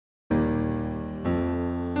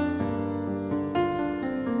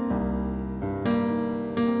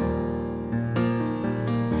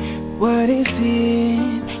What is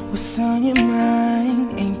it? What's on your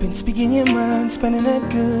mind? Ain't been speaking your mind, spending that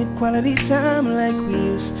good quality time like we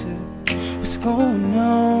used to. What's going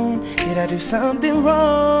on? Did I do something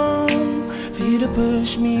wrong for you to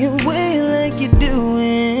push me away like you're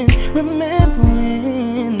doing?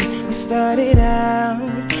 Remembering we started out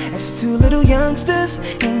as two little youngsters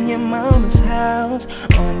in your mama's house,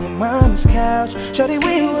 on your mama's couch. Shawty,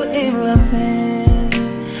 we were in love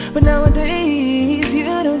then, but nowadays you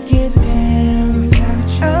don't give a damn. Without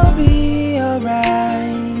you, I'll be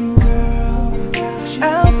alright, girl. Without you,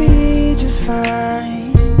 I'll be just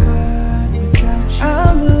fine. But without you,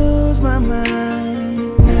 I'll lose my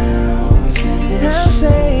mind. Now we finished. Now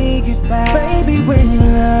say goodbye. Baby, when you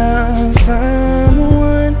love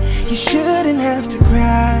someone, you shouldn't have to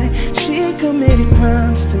cry. She committed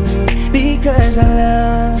crimes to me because I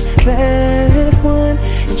love that one,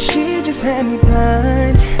 and she just had me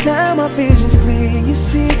blind. Now my vision's clear, you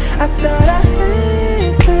see. I thought I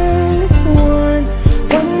had that one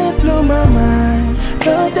that blew my mind.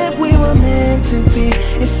 Thought that we were meant to be.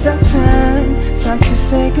 It's our time to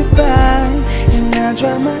say goodbye. And I'll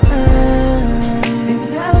dry my eyes,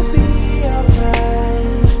 and I'll be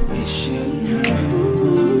alright. It shouldn't hurt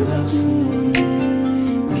when you love someone.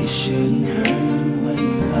 It shouldn't hurt when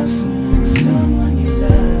you love someone you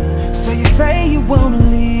love. So you say you wanna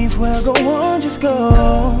leave, well go on, just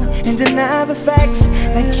go and deny the facts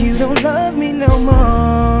like you don't love me no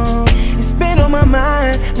more. It's been on my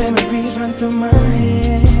mind, memories run through my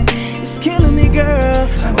head. It's killing me, girl,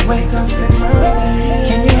 I'ma wake up in my bed.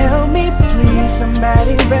 Can you help me, please?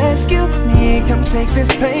 Somebody rescue me, come take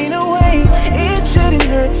this pain away. It shouldn't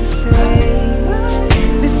hurt to say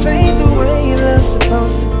this ain't the way love's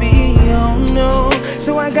supposed to be, oh no.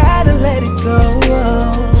 So I gotta let it go,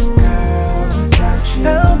 girl, without you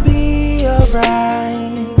I'll be alright.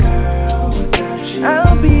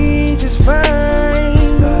 I'll be just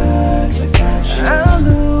fine, but without you I'll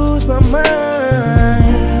lose my mind.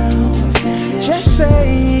 Just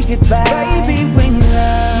say goodbye. Baby, when you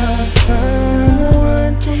love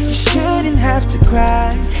someone, you shouldn't have to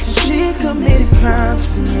cry. She committed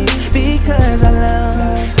crimes to me because I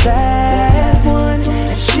love that one,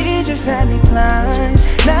 and she just had me blind.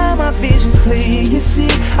 Now my vision's clear, you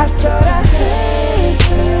see. I thought I had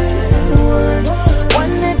that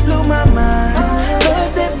one that blew my mind.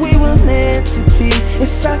 Thought that we were meant to be.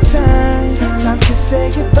 It's our time to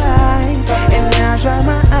say goodbye. And I'll dry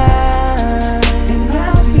my eyes, and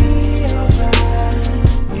I'll be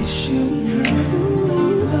alright. It shouldn't hurt when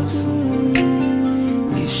you love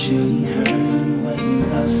someone. It shouldn't hurt when you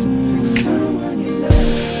love someone you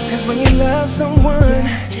love. Cause when you love someone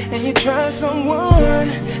and you trust someone,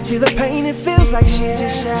 see the pain, it feels like she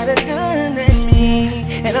just shot a gun at me.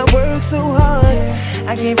 And I worked so hard,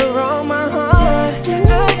 I gave her all my heart.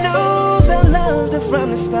 God knows I loved her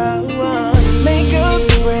from the start. Makeups,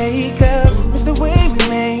 breakups, it's the way we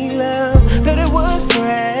made love. Thought it was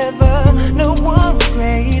forever, no one was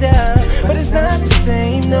greater. But it's not the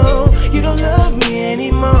same, no, you don't love me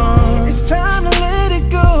anymore. It's time to let it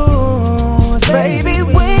go. Baby,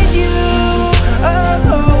 when you,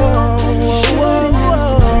 shouldn't have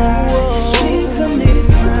to cry. She committed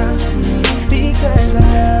crimes to me because I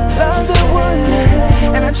love the one,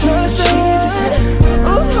 and I trust her.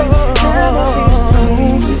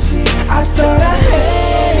 I thought I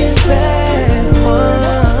had that one.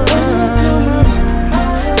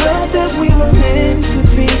 Thought that we were meant to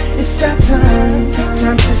be. It's our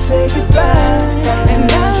time to say goodbye.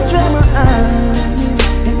 And I'll dry my eyes,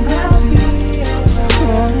 and I'll be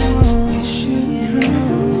alright. It shouldn't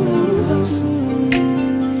hurt when you love someone.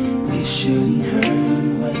 It shouldn't hurt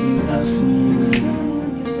when you love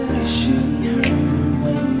someone. It shouldn't hurt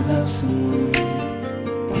when you love someone.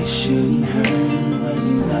 It shouldn't hurt when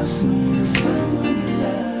you love someone.